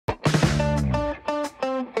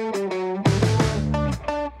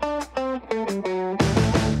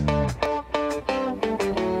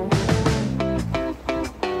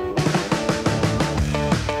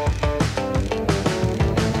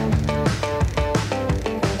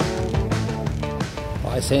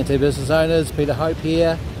Santo business owners, Peter Hope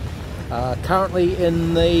here. Currently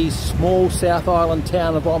in the small South Island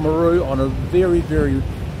town of Oamaru on a very, very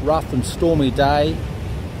rough and stormy day.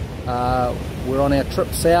 We're on our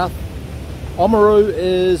trip south. Oamaru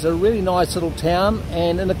is a really nice little town,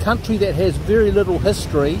 and in a country that has very little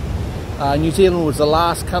history. New Zealand was the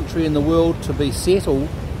last country in the world to be settled.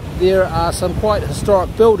 There are some quite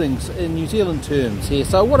historic buildings in New Zealand terms here.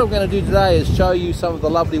 So what I'm going to do today is show you some of the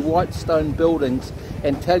lovely white stone buildings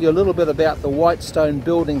and tell you a little bit about the white stone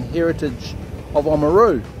building heritage of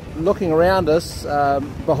Oamaru. Looking around us,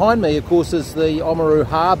 behind me of course is the Oamaru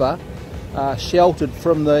harbour, sheltered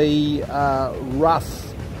from the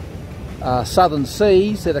rough southern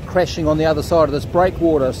seas that are crashing on the other side of this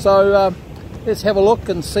breakwater. So let's have a look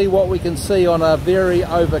and see what we can see on a very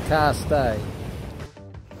overcast day.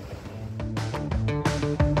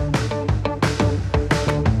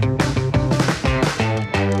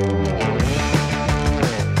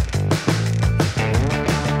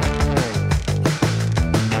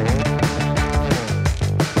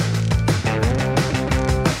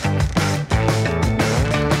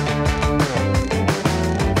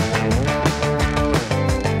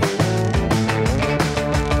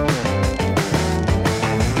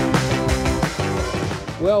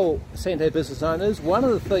 Well, Santo business owners, one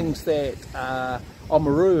of the things that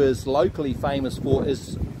Oamaru is locally famous for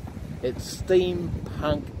is its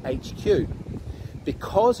Steampunk HQ.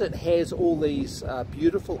 Because it has all these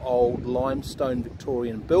beautiful old limestone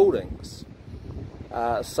Victorian buildings,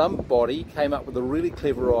 somebody came up with a really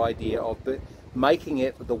clever idea of making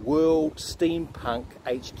it the World Steampunk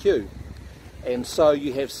HQ. And so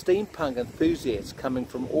you have steampunk enthusiasts coming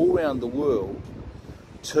from all around the world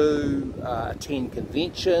to attend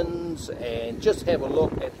conventions and just have a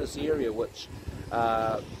look at this area, which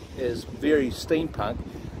is very steampunk.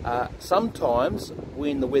 Sometimes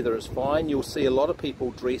when the weather is fine, you'll see a lot of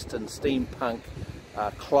people dressed in steampunk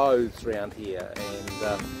clothes around here,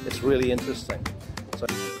 and it's really interesting. So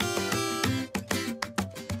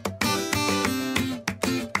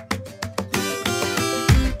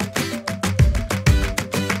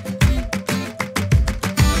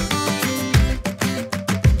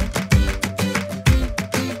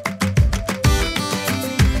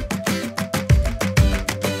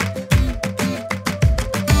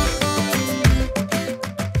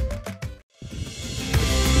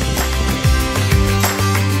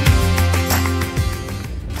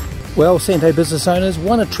well, Santo business owners,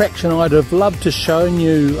 one attraction I'd have loved to show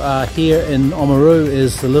you here in Oamaru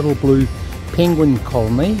is the little blue penguin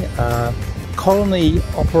colony. Colony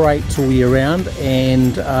operates all year round,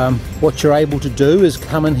 and what you're able to do is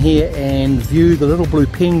come in here and view the little blue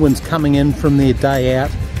penguins coming in from their day out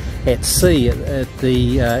at sea at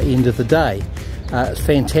the end of the day. It's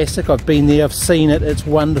fantastic. I've been there, I've seen it, it's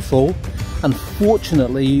wonderful.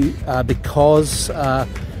 Unfortunately, because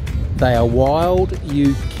they are wild,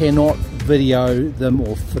 you cannot video them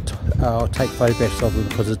or take photographs of them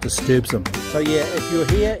because it disturbs them. So yeah, if you're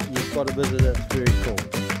here, you've got to visit it. It's very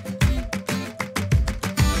cool.